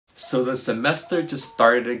So the semester just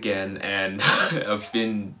started again and I've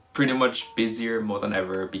been pretty much busier more than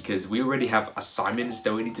ever because we already have assignments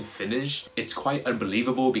that we need to finish. It's quite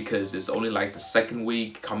unbelievable because it's only like the second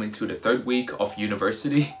week coming to the third week of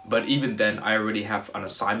university. But even then, I already have an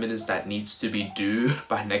assignment that needs to be due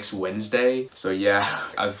by next Wednesday. So yeah,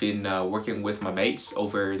 I've been working with my mates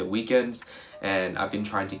over the weekends and I've been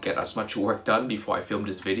trying to get as much work done before I film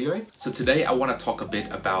this video. So today I want to talk a bit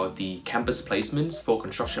about the campus placements for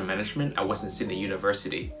construction management at Western Sydney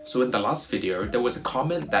University. So in the last video, there was a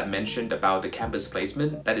comment that mentioned about the campus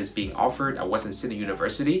placement that is being offered at Western Sydney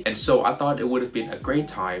University. And so I thought it would have been a great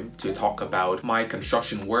time to talk about my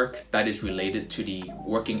construction work that is related to the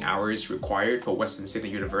working hours required for Western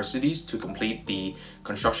Sydney Universities to complete the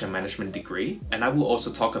construction management degree. And I will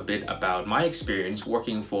also talk a bit about my experience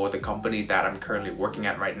working for the company that I'm currently working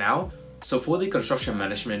at right now. So for the construction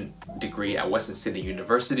management degree at Western Sydney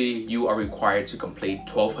University, you are required to complete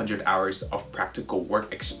 1,200 hours of practical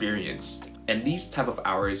work experience. And these type of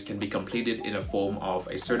hours can be completed in a form of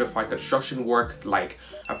a certified construction work like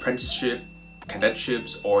apprenticeship,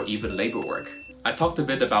 cadetships, or even labor work. I talked a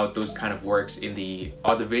bit about those kind of works in the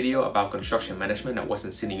other video about construction management at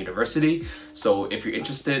Western Sydney University. So if you're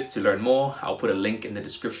interested to learn more, I'll put a link in the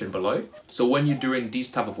description below. So when you're doing these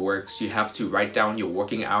type of works, you have to write down your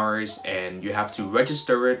working hours and you have to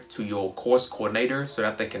register it to your course coordinator so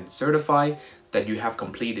that they can certify that you have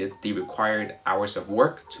completed the required hours of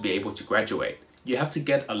work to be able to graduate. You have to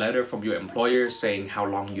get a letter from your employer saying how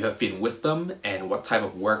long you have been with them and what type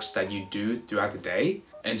of works that you do throughout the day.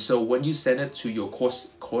 And so when you send it to your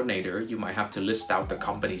course coordinator, you might have to list out the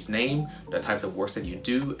company's name, the types of works that you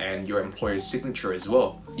do, and your employer's signature as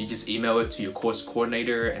well. You just email it to your course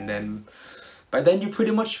coordinator and then by then you're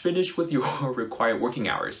pretty much finished with your required working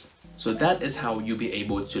hours. So that is how you'll be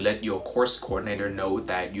able to let your course coordinator know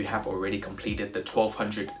that you have already completed the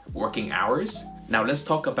 1,200 working hours. Now let's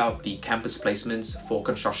talk about the campus placements for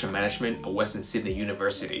construction management at Western Sydney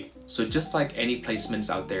University. So just like any placements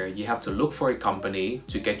out there, you have to look for a company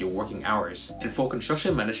to get your working hours. And for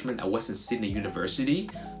construction management at Western Sydney University,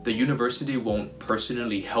 the university won't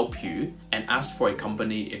personally help you and ask for a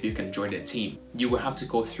company if you can join their team. You will have to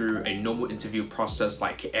go through a normal interview process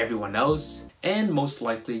like everyone else, and most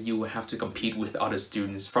likely you will have to compete with other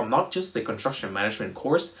students from not just the construction management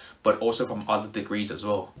course, but also from other degrees as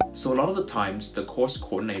well. So a lot of the times, the course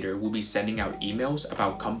coordinator will be sending out emails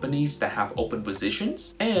about companies that have open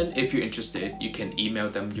positions. And if you're interested, you can email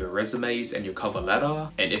them your resumes and your cover letter.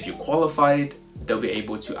 And if you're qualified, they'll be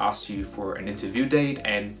able to ask you for an interview date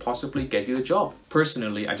and possibly get you the job.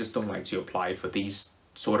 Personally, I just don't like to apply for these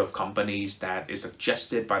sort of companies that is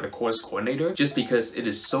suggested by the course coordinator just because it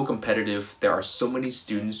is so competitive. There are so many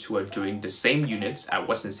students who are doing the same units at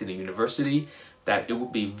Western Sydney University that it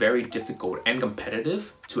would be very difficult and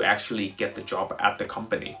competitive to actually get the job at the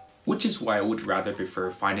company. Which is why I would rather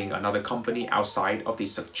prefer finding another company outside of the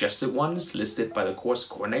suggested ones listed by the course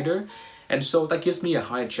coordinator. And so that gives me a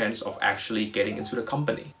higher chance of actually getting into the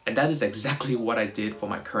company. And that is exactly what I did for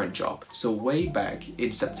my current job. So way back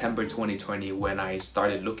in September 2020, when I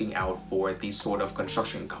started looking out for these sort of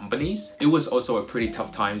construction companies, it was also a pretty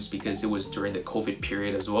tough times because it was during the COVID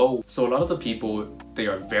period as well. So a lot of the people, they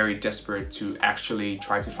are very desperate to actually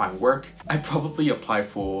try to find work. I probably applied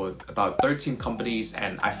for about 13 companies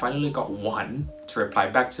and I finally got one to reply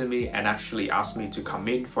back to me and actually asked me to come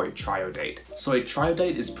in for a trial date. So a trial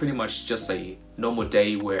date is pretty much just a normal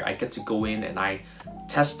day where I get to go in and I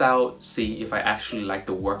test out, see if I actually like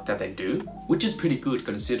the work that they do, which is pretty good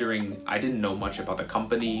considering I didn't know much about the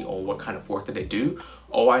company or what kind of work that they do.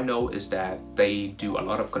 All I know is that they do a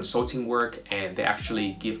lot of consulting work and they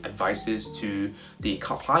actually give advices to the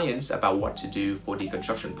clients about what to do for the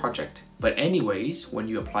construction project. But anyways, when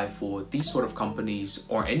you apply for these sort of companies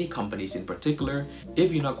or any companies in particular,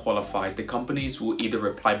 if you're not qualified, the companies will either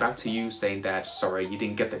reply back to you saying that, sorry, you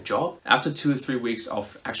didn't get the job. After 2 or 3 weeks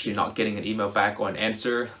of actually not getting an email back or an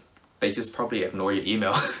answer, they just probably ignore your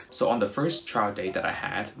email. So on the first trial day that I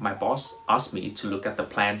had, my boss asked me to look at the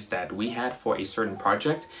plans that we had for a certain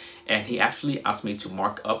project, and he actually asked me to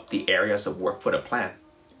mark up the areas of work for the plan.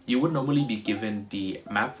 You would normally be given the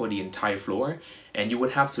map for the entire floor, and you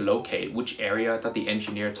would have to locate which area that the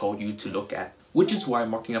engineer told you to look at. Which is why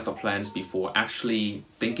marking up the plans before actually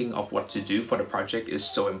thinking of what to do for the project is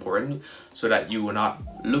so important, so that you will not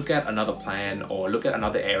look at another plan or look at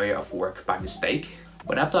another area of work by mistake.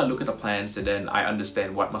 But after I look at the plans and then I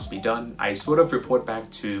understand what must be done, I sort of report back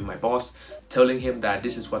to my boss, telling him that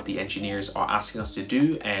this is what the engineers are asking us to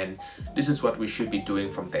do and this is what we should be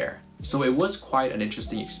doing from there. So it was quite an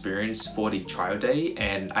interesting experience for the trial day,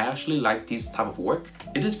 and I actually like this type of work.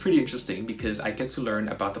 It is pretty interesting because I get to learn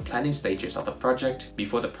about the planning stages of the project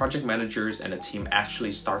before the project managers and the team actually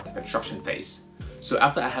start the construction phase. So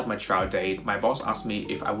after I had my trial day, my boss asked me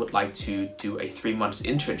if I would like to do a 3-month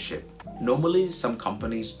internship. Normally, some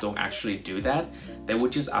companies don't actually do that. They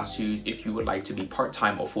would just ask you if you would like to be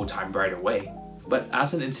part-time or full-time right away. But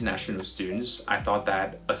as an international student, I thought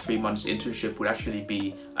that a 3-month internship would actually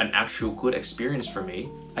be an actual good experience for me.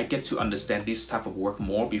 I get to understand this type of work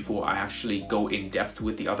more before I actually go in depth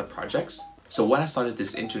with the other projects. So when I started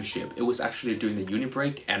this internship, it was actually during the uni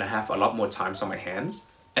break and I have a lot more time on my hands.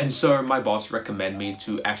 And so my boss recommended me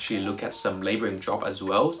to actually look at some laboring job as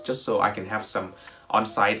well, just so I can have some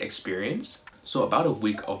on-site experience. So about a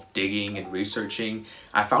week of digging and researching,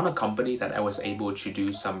 I found a company that I was able to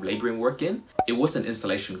do some laboring work in. It was an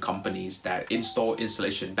installation company that installed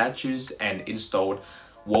installation batches and installed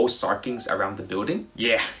wall sarkings around the building.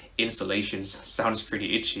 Yeah, installations sounds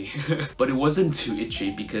pretty itchy. But it wasn't too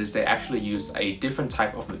itchy because they actually used a different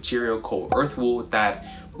type of material called earth wool that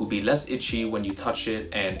will be less itchy when you touch it,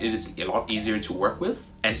 and it is a lot easier to work with.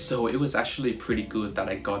 And so it was actually pretty good that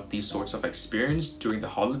I got these sorts of experience during the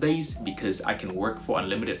holidays because I can work for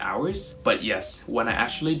unlimited hours. But yes, when I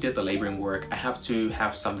actually did the laboring work, I have to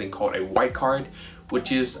have something called a white card,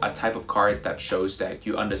 which is a type of card that shows that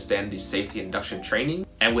you understand the safety induction training.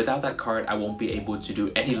 And without that card, I won't be able to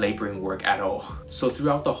do any laboring work at all. So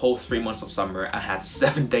throughout the whole 3 months of summer, I had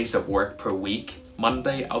 7 days of work per week.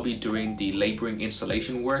 Monday, I'll be doing the laboring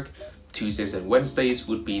installation work. Tuesdays and Wednesdays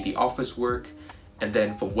would be the office work. And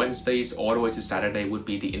then from Wednesdays all the way to Saturday would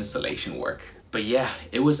be the installation work. But yeah,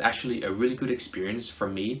 it was actually a really good experience for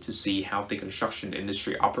me to see how the construction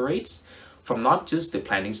industry operates, from not just the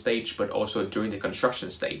planning stage, but also during the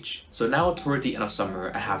construction stage. So now toward the end of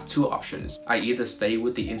summer, I have 2 options. I either stay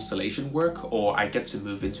with the installation work or I get to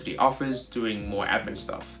move into the office doing more admin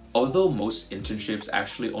stuff. Although most internships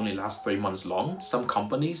actually only last 3 months long, some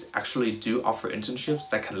companies actually do offer internships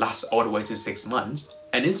that can last all the way to 6 months.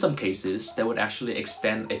 And in some cases, they would actually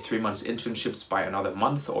extend a 3-month internships by another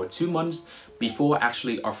month or 2 months before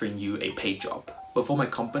actually offering you a paid job. But for my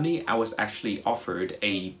company, I was actually offered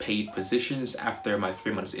a paid positions after my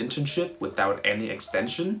 3 months internship without any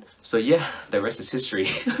extension. So yeah, the rest is history.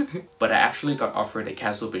 But I actually got offered a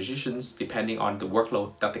casual positions depending on the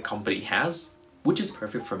workload that the company has, which is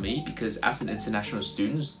perfect for me because as an international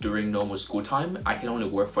student during normal school time, I can only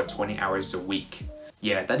work for 20 hours a week.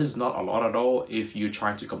 Yeah, that is not a lot at all if you're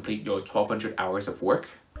trying to complete your 1200 hours of work,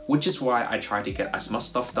 which is why I try to get as much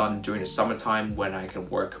stuff done during the summertime when I can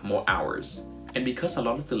work more hours. And because a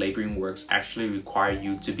lot of the laboring works actually require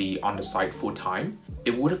you to be on the site full time,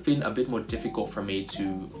 it would have been a bit more difficult for me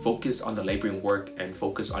to focus on the laboring work and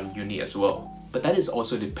focus on uni as well. But that is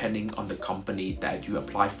also depending on the company that you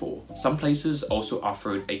apply for. Some places also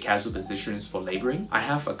offered a casual positions for laboring. I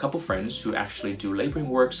have a couple friends who actually do laboring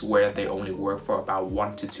works where they only work for about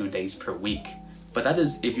 1 to 2 days per week. But that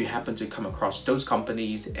is if you happen to come across those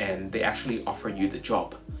companies and they actually offer you the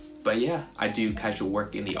job. But yeah, I do casual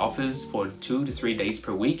work in the office for 2 to 3 days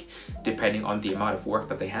per week, depending on the amount of work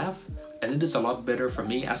that they have. And it is a lot better for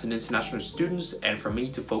me as an international student and for me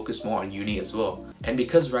to focus more on uni as well. And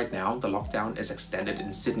because right now the lockdown is extended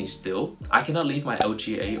in Sydney still, I cannot leave my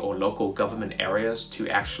LGA or local government areas to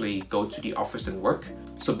actually go to the office and work.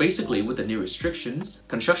 So basically with the new restrictions,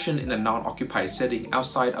 construction in a non-occupied setting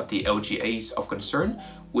outside of the LGAs of concern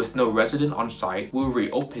with no resident on site will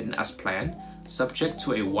reopen as planned, subject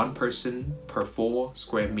to a 1 person per 4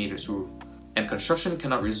 square meters rule. And construction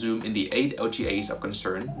cannot resume in the 8 LGAs of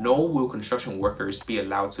concern, nor will construction workers be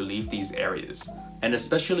allowed to leave these areas. And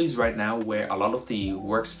especially right now where a lot of the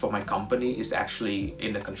works for my company is actually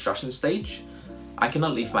in the construction stage, I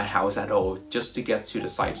cannot leave my house at all just to get to the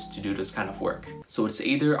sites to do this kind of work. So it's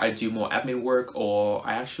either I do more admin work or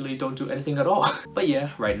I actually don't do anything at all. But yeah,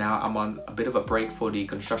 right now I'm on a bit of a break for the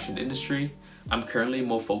construction industry. I'm currently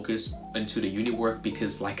more focused into the uni work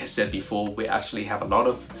because like I said before, we actually have a lot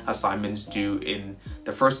of assignments due in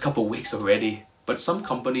the first couple weeks already. But some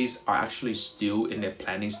companies are actually still in their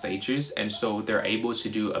planning stages, and so they're able to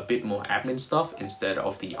do a bit more admin stuff instead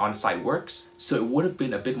of the on-site works. So it would have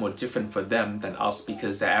been a bit more different for them than us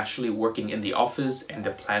because they're actually working in the office and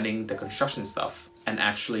they're planning the construction stuff and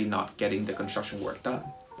actually not getting the construction work done.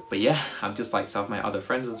 But yeah, I'm just like some of my other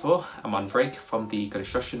friends as well. I'm on break from the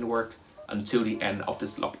construction work until the end of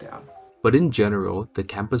this lockdown. But in general, the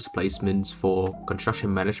campus placements for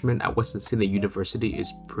construction management at Western Sydney University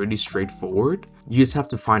is pretty straightforward. You just have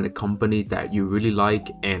to find a company that you really like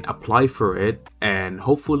and apply for it, and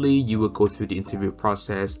hopefully you will go through the interview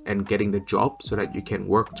process and getting the job so that you can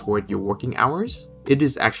work toward your working hours. It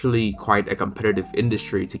is actually quite a competitive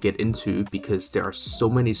industry to get into because there are so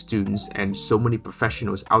many students and so many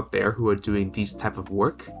professionals out there who are doing these type of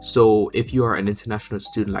work. So if you are an international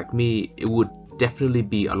student like me, it would definitely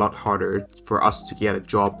be a lot harder for us to get a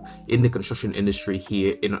job in the construction industry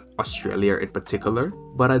here in Australia in particular.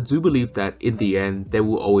 But I do believe that in the end, there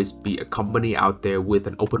will always be a company out there with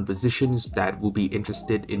an open positions that will be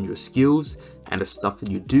interested in your skills and the stuff that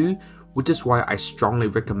you do, which is why I strongly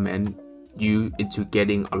recommend you into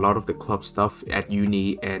getting a lot of the club stuff at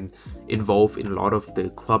uni and involved in a lot of the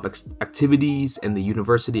club activities and the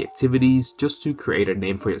university activities just to create a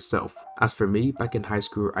name for yourself. As for me, back in high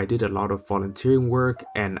school, I did a lot of volunteering work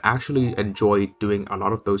and actually enjoyed doing a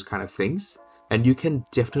lot of those kind of things. And you can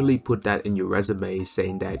definitely put that in your resume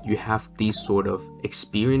saying that you have these sort of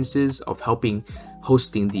experiences of helping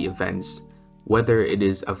hosting the events, whether it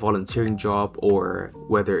is a volunteering job or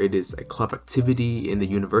whether it is a club activity in the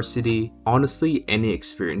university. Honestly, any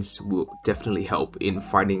experience will definitely help in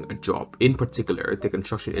finding a job, in particular the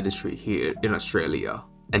construction industry here in Australia.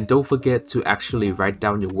 And don't forget to actually write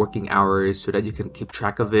down your working hours so that you can keep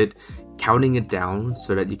track of it, counting it down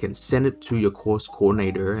so that you can send it to your course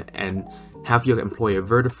coordinator and have your employer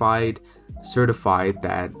certified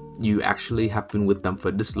that you actually have been with them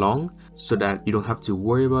for this long, so that you don't have to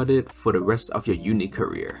worry about it for the rest of your uni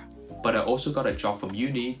career. But I also got a job from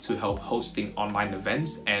uni to help hosting online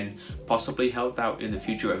events and possibly help out in the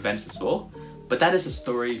future events as well. But that is a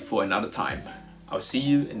story for another time. I'll see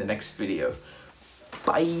you in the next video.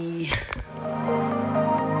 Bye!